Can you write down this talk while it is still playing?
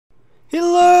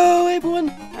Hello everyone,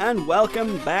 and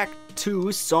welcome back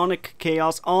to Sonic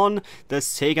Chaos on the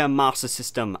SEGA Master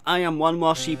System. I am one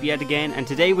more sheep yet again, and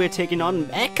today we're taking on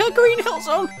Mecha Green Hill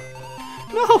Zone.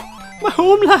 No, my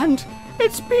homeland,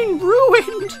 it's been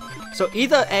ruined. So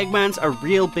either Eggman's a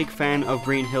real big fan of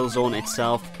Green Hill Zone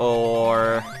itself,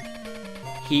 or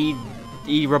he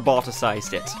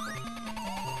roboticized it.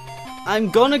 I'm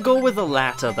gonna go with the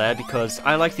latter there because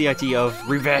I like the idea of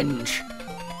revenge.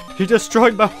 He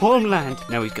destroyed my homeland.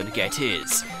 Now he's gonna get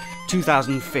his.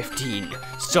 2015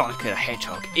 Sonic the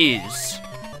Hedgehog is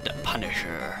the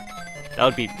Punisher. That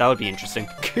would be interesting.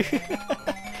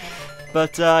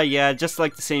 But yeah, just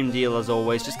like the same deal as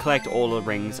always, just collect all the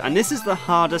rings. And this is the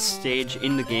hardest stage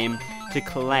in the game, to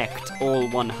collect all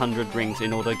 100 rings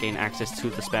in order to gain access to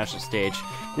the special stage.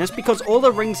 And that's because all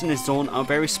the rings in this zone are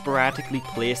very sporadically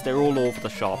placed. They're all over the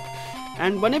shop.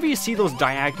 And whenever you see those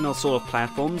diagonal sort of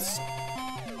platforms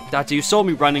that you saw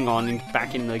me running on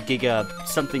back in the Giga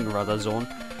something or other zone,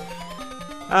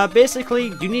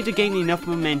 basically you need to gain enough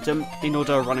momentum in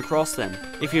order to run across them.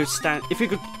 If you're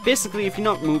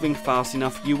not moving fast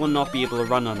enough, you will not be able to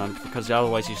run on them because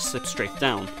otherwise you slip straight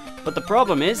down. But the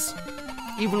problem is,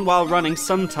 even while running,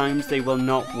 sometimes they will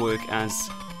not work as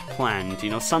planned.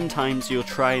 You know, sometimes you'll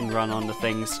try and run on the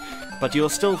things, but you'll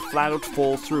still flat out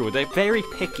fall through. They're very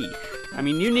picky. I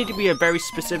mean, you need to be a very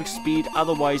specific speed,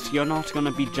 otherwise you're not going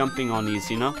to be jumping on these,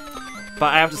 you know?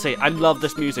 But I have to say, I love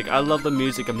this music. I love the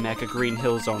music of Mecha Green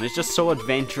Hill Zone. It's just so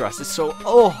adventurous. It's so...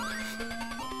 oh!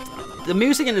 The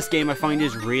music in this game I find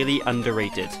is really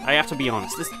underrated. I have to be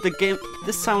honest. This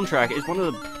soundtrack is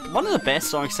one of the best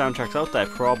Sonic soundtracks out there,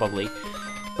 probably.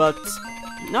 But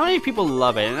not many people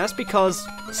love it, and that's because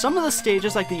some of the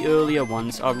stages, like the earlier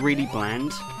ones, are really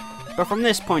bland. But from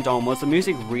this point onwards, the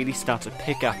music really starts to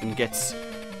pick up and gets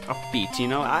upbeat, you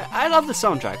know? I love the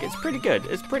soundtrack. It's pretty good.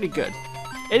 It's pretty good.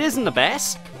 It isn't the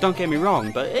best, don't get me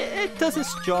wrong, but it does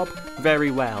its job very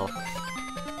well.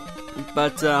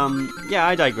 But, yeah,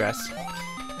 I digress.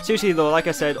 Seriously though, like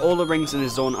I said, all the rings in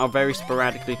this zone are very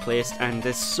sporadically placed, and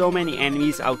there's so many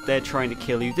enemies out there trying to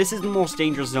kill you. This is the most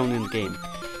dangerous zone in the game.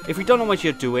 If you don't know what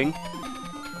you're doing,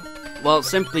 well,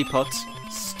 simply put,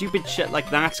 stupid shit like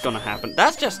that's gonna happen.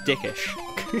 That's just dickish.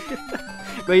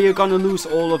 Where you're gonna lose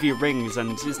all of your rings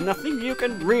and there's nothing you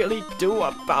can really do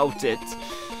about it.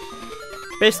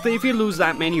 Basically, if you lose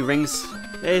that many rings,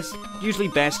 it's usually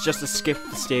best just to skip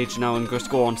the stage now and just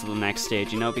go on to the next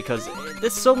stage, you know, because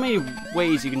there's so many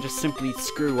ways you can just simply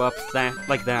screw up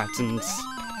like that, and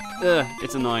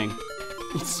it's annoying.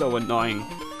 It's so annoying.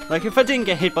 Like, if I didn't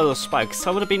get hit by those spikes,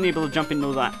 I would have been able to jump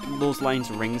into those lines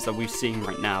of rings that we're seeing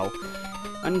right now,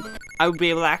 and I would be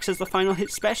able to access the final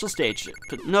hit special stage.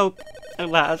 But nope,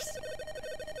 alas,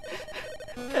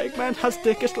 Eggman has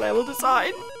dickish level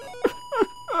design.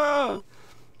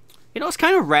 You know, it's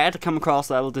kind of rare to come across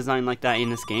level design like that in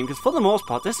this game, because for the most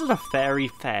part, this is a very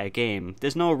fair game.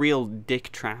 There's no real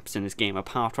dick traps in this game,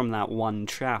 apart from that one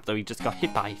trap that we just got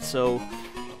hit by, so...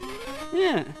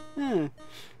 yeah.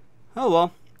 Oh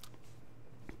well.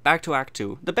 Back to Act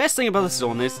 2. The best thing about this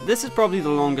zone is, this is probably the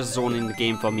longest zone in the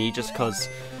game for me, just because,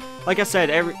 like I said,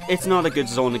 it's not a good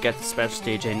zone to get the special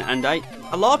stage in, and a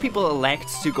lot of people elect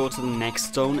to go to the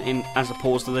next zone as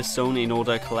opposed to this zone in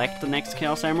order to collect the next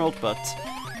Chaos Emerald, but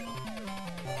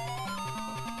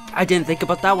I didn't think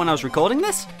about that when I was recording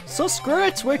this, so screw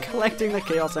it, we're collecting the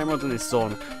Chaos Emerald in this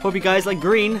zone. Hope you guys like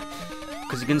green,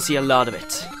 because you can see a lot of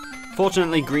it.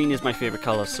 Fortunately, green is my favorite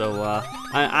color, so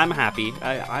I'm happy.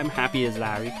 I'm happy as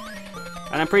Larry.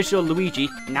 And I'm pretty sure Luigi,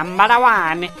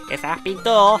 #1, is happy too.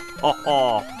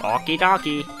 Oh, okie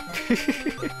dokie.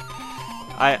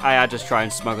 I had to try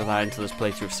and smuggle that into this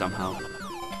playthrough somehow.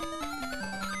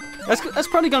 That's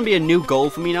probably going to be a new goal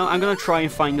for me now. I'm going to try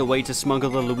and find a way to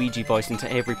smuggle the Luigi voice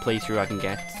into every playthrough I can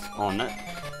get on it.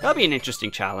 That'll be an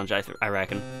interesting challenge, I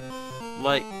reckon.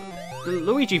 Like, the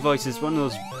Luigi voice is one of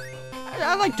those...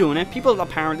 I like doing it. People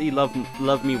apparently love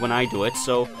me when I do it,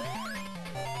 so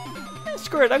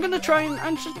screw it. I'm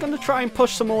just gonna try and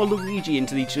push some more Luigi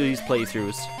into each of these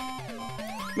playthroughs.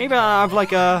 Maybe I'll have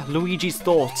like Luigi's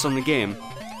thoughts on the game.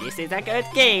 This is a good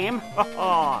game.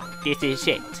 Oh, this is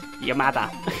shit. Your mother.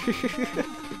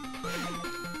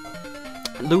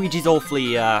 Luigi's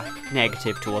awfully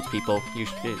negative towards people.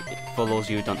 For those of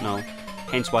you who don't know,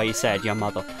 hence why he said your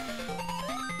mother.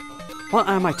 What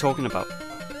am I talking about?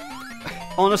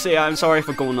 Honestly, I'm sorry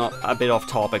for going a bit off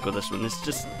topic with this one. It's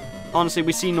just, honestly,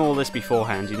 we've seen all this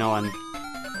beforehand, you know, and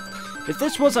if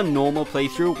this was a normal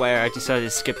playthrough where I decided to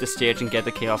skip the stage and get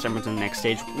the Chaos Emerald in the next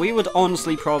stage, we would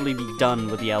honestly probably be done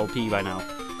with the LP by now.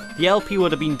 The LP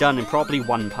would have been done in probably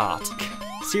one part.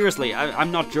 Seriously,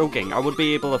 I'm not joking. I would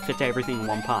be able to fit everything in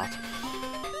one part.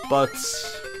 but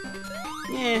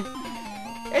yeah,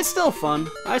 it's still fun.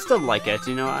 I still like it,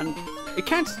 you know, and you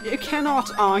cannot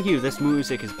argue this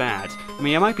music is bad. I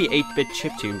mean, it might be 8-bit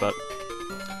chiptune, but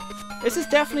this is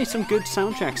definitely some good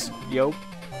soundtracks, yo.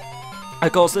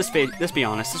 Of course, let's be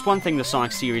honest, there's one thing the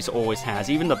Sonic series always has,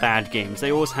 even the bad games,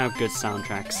 they always have good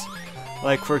soundtracks.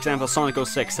 Like, for example, Sonic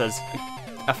 06 has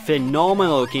a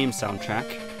phenomenal game soundtrack.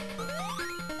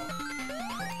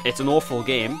 It's an awful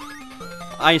game.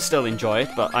 I still enjoy it,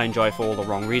 but I enjoy it for all the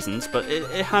wrong reasons, but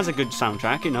it has a good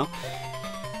soundtrack, you know.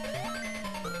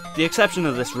 The exception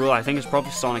of this rule, I think, is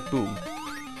probably Sonic Boom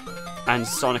and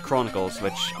Sonic Chronicles,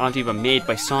 which aren't even made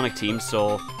by Sonic Team,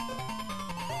 so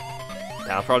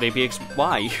that'll probably be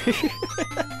why.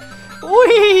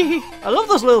 Whee! I love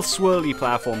those little swirly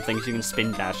platform things you can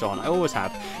spin dash on. I always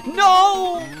have.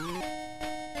 No!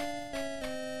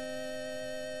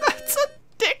 That's a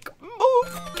dick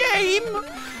move game!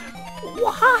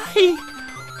 Why?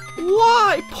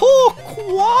 Why?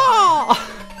 Pourquoi?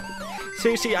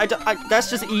 Seriously, that's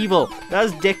just evil.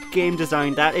 That's dick game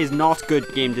design. That is not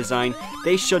good game design.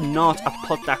 They should not have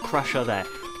put that crusher there.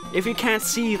 If you can't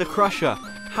see the crusher,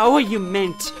 how are you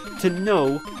meant to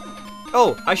know,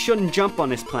 oh, I shouldn't jump on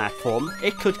this platform,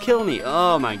 it could kill me?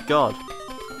 Oh my god.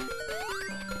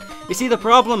 You see, the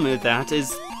problem with that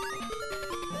is,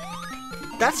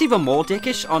 that's even more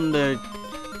dickish on the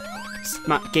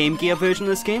Game Gear version of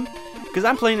this game. Because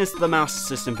I'm playing this the Master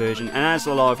System version, and as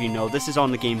a lot of you know, this is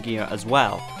on the Game Gear as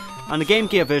well. On the Game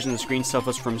Gear version, the screen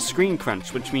suffers from screen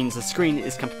crunch, which means the screen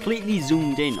is completely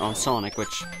zoomed in on Sonic,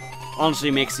 which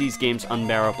honestly makes these games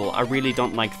unbearable. I really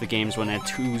don't like the games when they're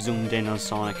too zoomed in on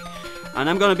Sonic. And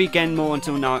I'm going to be getting more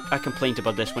into a complaint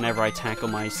about this whenever I tackle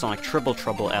my Sonic Triple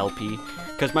Trouble LP.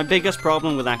 Because my biggest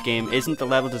problem with that game isn't the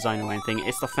level design or anything,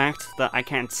 it's the fact that I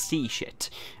can't see shit.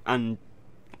 And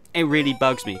it really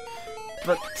bugs me.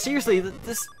 But seriously,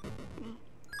 that's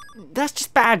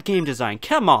just bad game design.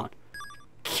 Come on.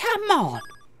 Come on.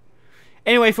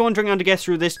 Anyway, if you're wondering how to get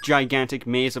through this gigantic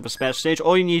maze of a special stage,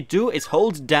 all you need to do is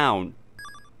hold down.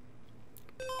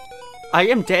 I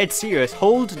am dead serious.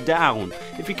 Hold down.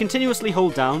 If you continuously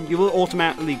hold down, you will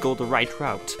automatically go the right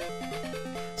route.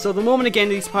 So the moment again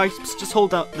these pipes, just hold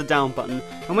down the down button,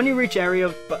 and when you reach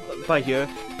area by here,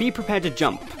 be prepared to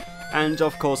jump. And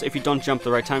of course, if you don't jump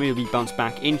the right time, you'll be bounced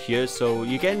back in here, so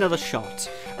you get another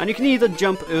shot. And you can either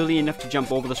jump early enough to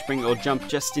jump over the spring, or jump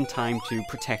just in time to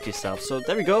protect yourself. So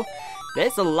there we go.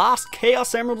 There's the last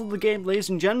Chaos Emerald of the game, ladies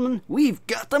and gentlemen. We've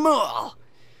got them all.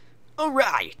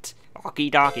 Alright.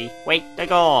 Okie dokie. Wait to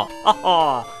go.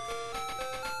 Ha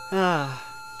ha.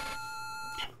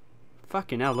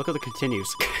 Fucking hell, look at the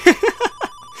continues.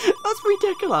 That's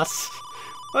ridiculous.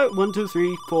 Right, 1, 2,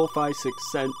 3, 4, 5,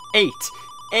 6, 7, 8.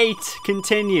 8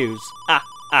 continues.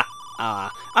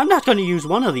 I'm not going to use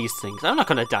one of these things. I'm not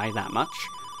going to die that much.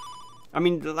 I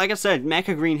mean, like I said,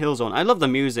 Mecha Green Hill Zone. I love the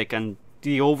music and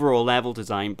the overall level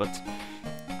design, but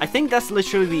I think that's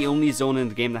literally the only zone in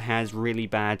the game that has really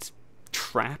bad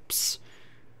traps.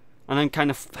 And I'm kind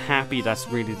of happy that's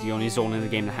really the only zone in the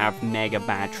game that have mega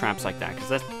bad traps like that. Because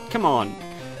that's, come on,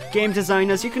 game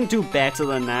designers, you can do better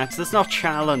than that. That's not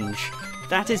challenge.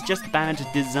 That is just bad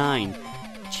design.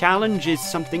 Challenge is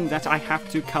something that I have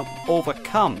to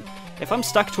overcome. If I'm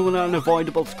stuck to an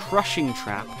unavoidable crushing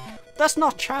trap, that's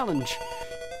not challenge.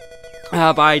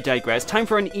 But I digress. Time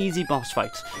for an easy boss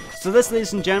fight. So this,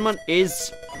 ladies and gentlemen,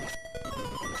 is...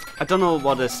 I don't know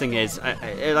what this thing is.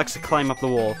 It likes to climb up the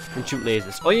wall and shoot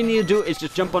lasers. All you need to do is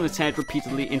just jump on its head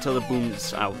repeatedly until it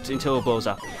booms out, until it blows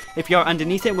up. If you're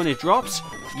underneath it when it drops,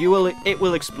 it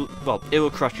will explode. Well, it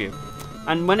will crush you.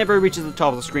 And whenever it reaches the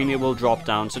top of the screen, it will drop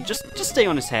down. So just stay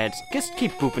on his head, just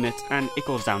keep booping it, and it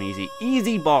goes down easy.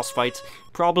 Easy boss fight.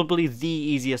 Probably the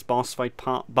easiest boss fight,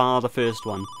 bar the first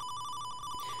one.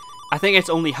 I think it's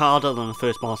only harder than the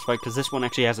first boss fight, because this one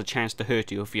actually has a chance to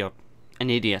hurt you if you're an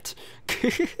idiot.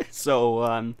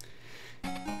 So,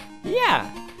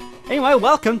 yeah. Anyway,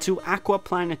 welcome to Aqua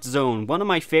Planet Zone, one of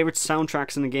my favourite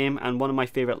soundtracks in the game, and one of my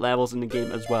favourite levels in the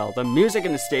game as well. The music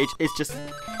in the stage is just...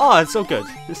 oh, it's so good.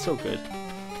 It's so good.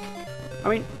 I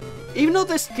mean, even though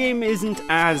this game isn't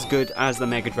as good as the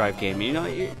Mega Drive game, you know,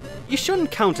 you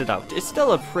shouldn't count it out. It's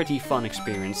still a pretty fun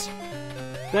experience.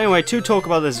 But anyway, to talk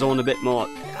about this zone a bit more,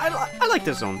 I like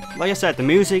this zone. Like I said, the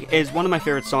music is one of my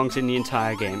favourite songs in the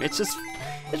entire game. It's just...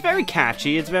 it's very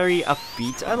catchy, it's very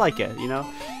upbeat. I like it, you know.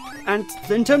 And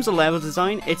in terms of level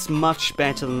design, it's much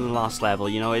better than the last level,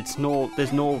 you know,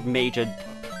 there's no major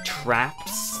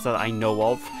traps that I know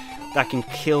of that can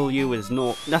kill you, there's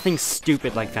nothing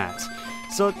stupid like that.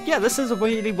 So yeah, this is a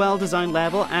really well designed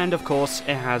level, and of course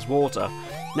it has water.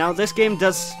 Now, this game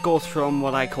does go from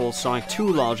what I call Sonic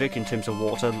 2 logic in terms of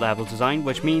water level design,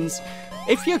 which means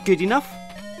if you're good enough,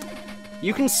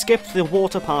 you can skip the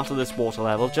water part of this water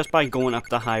level just by going up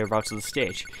the higher routes of the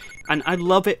stage. And I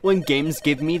love it when games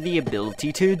give me the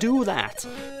ability to do that.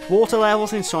 Water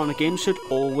levels in Sonic games should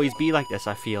always be like this,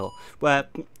 I feel. Where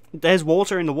there's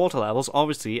water in the water levels,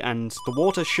 obviously, and the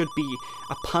water should be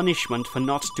a punishment for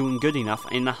not doing good enough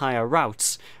in the higher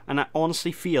routes. And I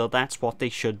honestly feel that's what they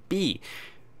should be.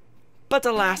 But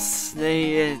alas,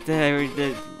 they're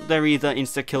either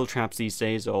insta-kill traps these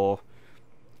days, or...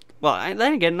 Well,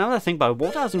 then again, now that I think about it,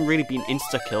 water hasn't really been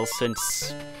insta-kill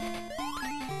since...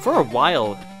 for a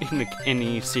while in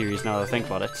the series, now that I think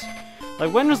about it.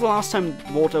 Like, when was the last time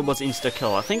water was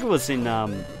insta-kill? I think it was in,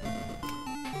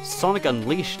 Sonic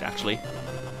Unleashed, actually.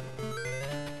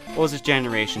 Or was it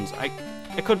Generations?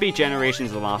 It could be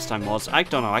Generations the last time was. I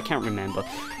don't know, I can't remember.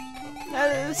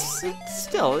 It's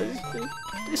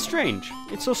strange.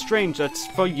 It's so strange that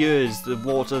for years the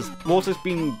water's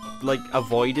been like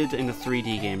avoided in the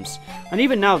 3D games, and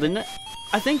even now,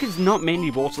 I think it's not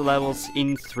many water levels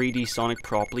in 3D Sonic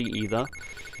properly either.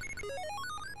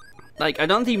 Like, I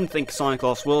don't even think Sonic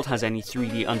Lost World has any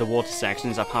 3D underwater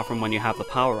sections apart from when you have the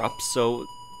power-ups. So,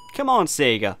 come on,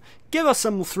 Sega, give us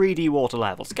some 3D water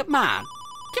levels. Come on,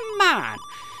 come on.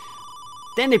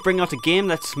 Then they bring out a game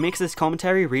that makes this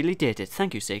commentary really dated.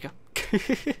 Thank you, Sega.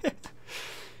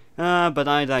 But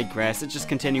I digress. Let's just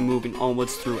continue moving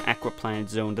onwards through Aquaplanet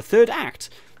Zone, the third act.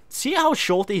 See how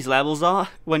short these levels are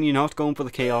when you're not going for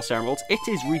the Chaos Emeralds? It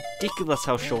is ridiculous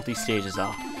how short these stages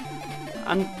are.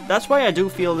 And that's why I do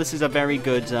feel this is a very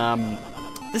good,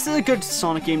 this is a good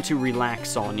Sonic game to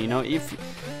relax on, you know? If...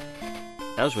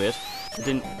 That was weird. It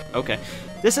didn't... Okay.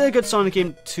 This is a good Sonic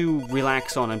game to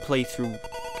relax on and play through,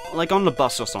 like on the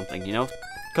bus or something, you know?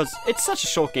 Because it's such a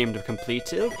short game to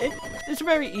complete. It's a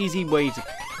very easy way to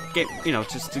get, you know,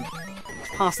 just to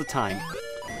pass the time.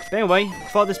 But anyway,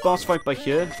 for this boss fight by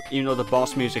here, even though the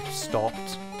boss music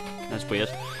stopped, that's weird.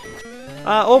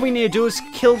 All we need to do is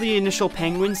kill the initial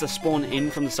penguins that spawn in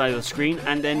from the side of the screen,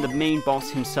 and then the main boss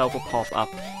himself will pop up.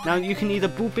 Now, you can either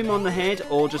boop him on the head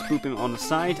or just boop him on the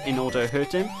side in order to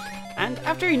hurt him. And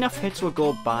after enough hits will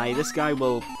go by, this guy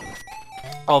will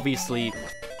obviously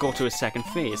go to his second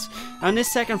phase. And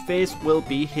this second phase will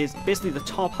be basically the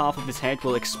top half of his head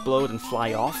will explode and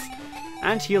fly off,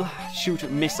 and he'll shoot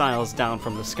missiles down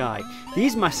from the sky.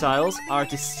 These missiles are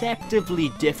deceptively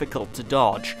difficult to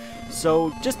dodge,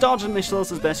 so just dodge the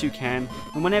missiles as best you can,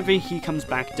 and whenever he comes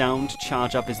back down to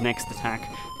charge up his next attack,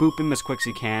 boop him as quick as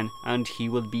you can, and he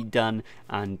will be done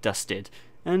and dusted.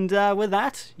 And with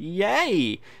that,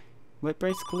 yay! We're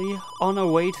basically on our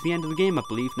way to the end of the game, I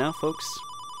believe now, folks.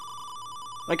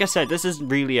 Like I said, this is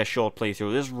really a short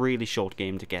playthrough. This is a really short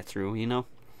game to get through, you know?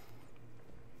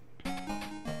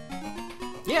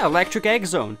 Yeah, Electric Egg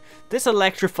Zone. This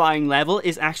electrifying level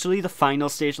is actually the final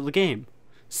stage of the game.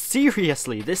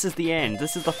 Seriously, this is the end.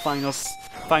 This is the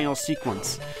final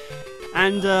sequence.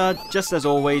 And just as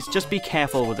always, just be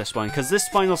careful with this one, because this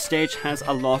final stage has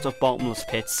a lot of bottomless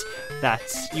pits that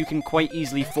you can quite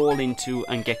easily fall into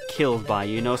and get killed by,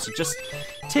 you know, so just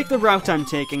take the route I'm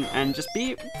taking and just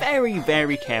be very,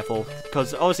 very careful,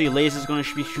 because obviously lasers are going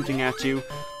to be shooting at you.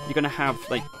 You're going to have,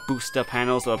 like, booster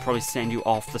panels that'll probably send you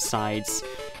off the sides.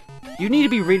 You need to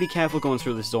be really careful going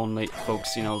through this zone,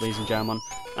 folks, you know, ladies and gentlemen.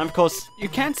 And of course, you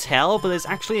can't tell, but there's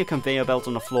actually a conveyor belt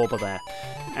on the floor by there.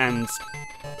 And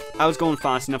I was going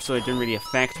fast enough so it didn't really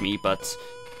affect me, but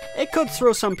it could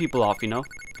throw some people off, you know.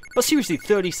 But seriously,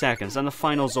 30 seconds and the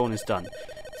final zone is done.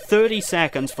 30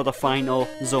 seconds for the final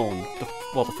zone,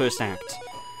 the first act.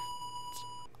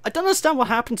 I don't understand what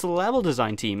happened to the level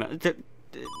design team.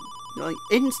 Like,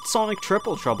 in Sonic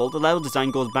Triple Trouble, the level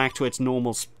design goes back to its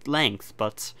normal length,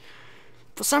 but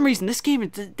for some reason, this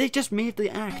game, they just made the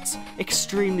acts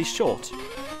extremely short.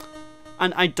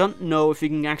 And I don't know if you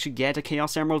can actually get a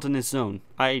Chaos Emerald in this zone.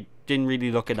 I didn't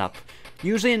really look it up.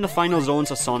 Usually in the final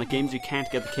zones of Sonic games, you can't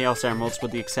get the Chaos Emeralds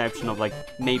with the exception of, like,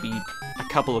 maybe a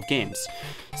couple of games.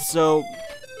 So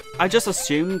I just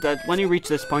assumed that when you reach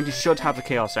this point, you should have the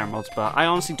Chaos Emeralds, but I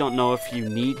honestly don't know if you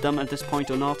need them at this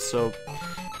point or not, so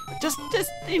just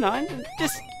you know,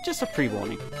 just a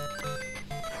pre-warning.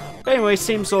 But anyway,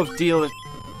 same sort of deal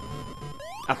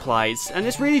applies, and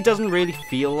this really doesn't really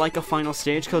feel like a final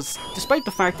stage, because despite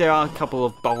the fact there are a couple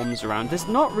of bombs around, there's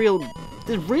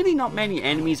really not many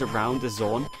enemies around the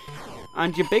zone,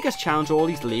 and your biggest challenge are all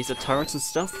these laser turrets and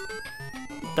stuff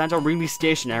that are really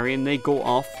stationary, and they go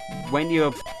off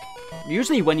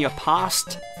usually when you're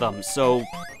past them, so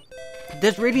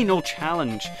there's really no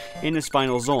challenge in this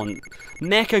final zone.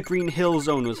 Mecha Green Hill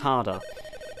Zone was harder.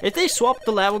 If they swapped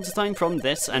the level design from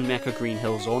this and make a Green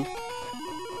Hill Zone,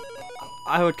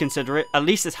 I would consider it. At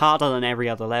least it's harder than every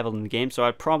other level in the game, so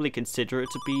I'd probably consider it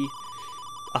to be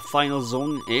a final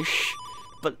zone-ish.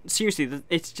 But seriously,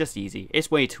 it's just easy.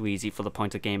 It's way too easy for the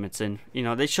point of game it's in. You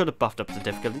know, they should have buffed up the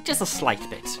difficulty just a slight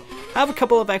bit. Have a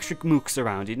couple of extra mooks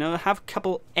around, you know, have a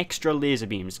couple extra laser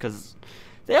beams, because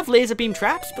they have laser beam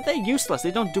traps, but they're useless. They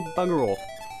don't do bugger all.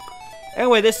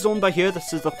 Anyway, this zone by here,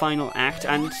 this is the final act,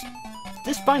 and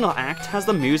this final act has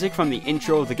the music from the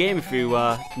intro of the game, if you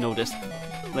noticed,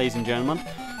 ladies and gentlemen.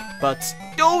 But,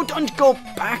 no, don't go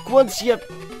backwards, you...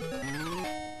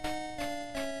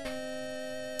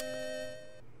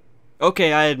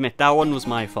 Okay, I admit, that one was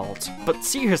my fault. But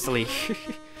seriously,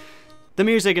 the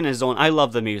music in his zone, I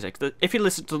love the music. If you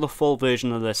listen to the full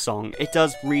version of this song, it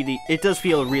does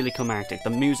feel really climactic.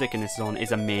 The music in his zone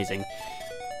is amazing.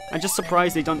 I'm just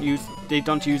surprised they don't use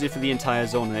it for the entire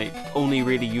zone. They only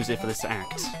really use it for this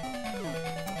act.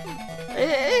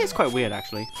 It's quite weird,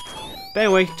 actually. But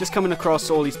anyway, just coming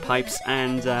across all these pipes,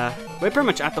 and we're pretty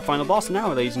much at the final boss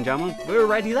now, ladies and gentlemen. We're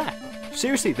already there.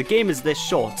 Seriously, the game is this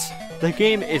short. The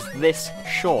game is this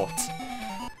short.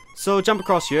 So jump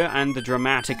across here and the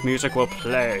dramatic music will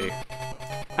play.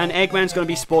 And Eggman's going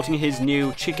to be sporting his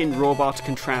new chicken robot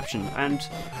contraption. And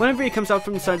whenever he comes out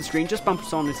from the side of the screen, just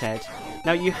bumps on his head.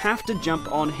 Now you have to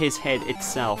jump on his head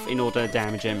itself in order to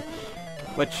damage him.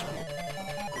 Which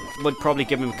would probably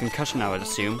give him a concussion, I would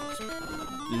assume.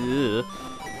 Ugh.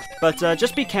 But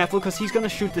just be careful, because he's going to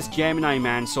shoot this Gemini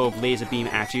Man sort of laser beam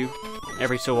at you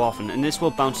every so often, and this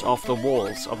will bounce off the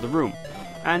walls of the room.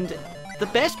 And the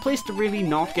best place to really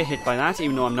not get hit by that,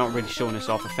 even though I'm not really showing this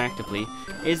off effectively,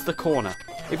 is the corner.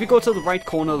 If you go to the right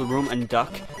corner of the room and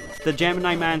duck, the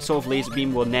Gemini Man sort of laser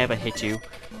beam will never hit you.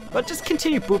 But just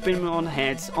continue booping him on the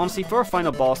heads. Honestly, for a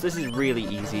final boss, this is really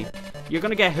easy. You're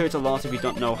going to get hurt a lot if you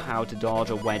don't know how to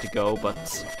dodge or where to go,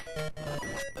 but...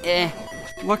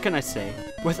 what can I say?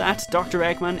 With that, Dr.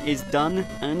 Eggman is done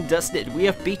and dusted. We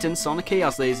have beaten Sonic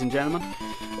Chaos, ladies and gentlemen.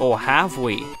 Or have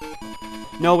we?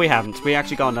 No, we haven't. We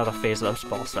actually got another phase of this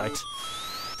boss fight.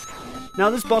 Now,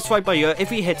 this boss fight by here, if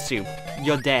he hits you,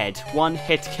 you're dead. One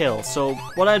hit kill. So,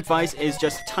 what I advise is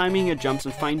just timing your jumps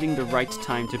and finding the right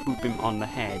time to boop him on the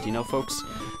head, you know, folks?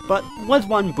 But with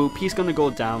one boop, he's gonna go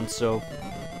down, so...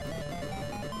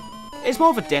 It's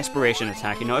more of a desperation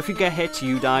attack, you know. If you get hit,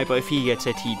 you die, but if he gets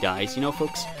hit, he dies, you know,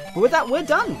 folks? But with that, we're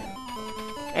done!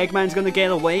 Eggman's gonna get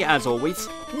away, as always.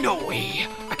 No way!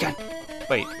 I can't...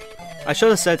 Wait. I should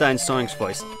have said that in Sonic's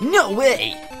voice. No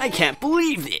way! I can't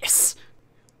believe this!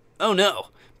 Oh no.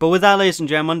 But with that, ladies and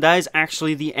gentlemen, that is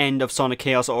actually the end of Sonic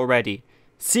Chaos already.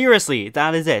 Seriously,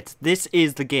 that is it. This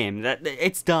is the game.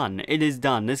 It's done. It is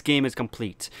done. This game is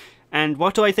complete. And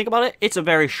what do I think about it? It's a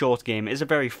very short game. It's a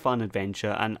very fun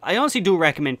adventure, and I honestly do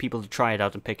recommend people to try it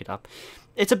out and pick it up.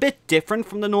 It's a bit different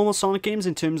from the normal Sonic games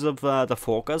in terms of the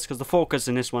focus, because the focus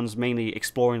in this one's mainly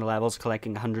exploring the levels,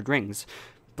 collecting 100 rings.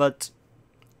 But,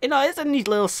 you know, it's a neat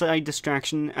little side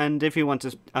distraction, and if you want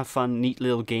a fun, neat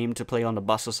little game to play on the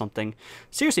bus or something,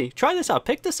 seriously, try this out.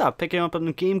 Pick this up. Pick it up on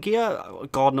the Game Gear.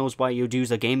 God knows why you'd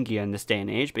use a Game Gear in this day and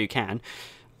age, but you can.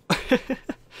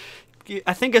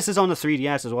 I think this is on the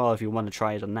 3DS as well if you want to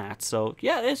try it on that. So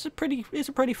yeah, it's a pretty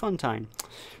fun time.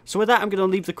 So with that, I'm going to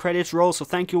leave the credits roll. So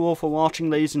thank you all for watching,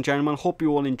 ladies and gentlemen. Hope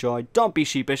you all enjoyed. Don't be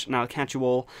sheepish, and I'll catch you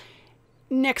all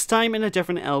next time in a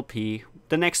different LP.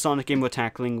 The next Sonic game we're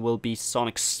tackling will be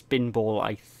Sonic Spinball,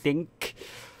 I think.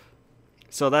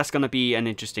 So that's going to be an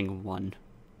interesting one.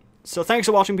 So thanks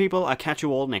for watching, people. I'll catch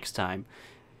you all next time.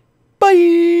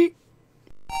 Bye!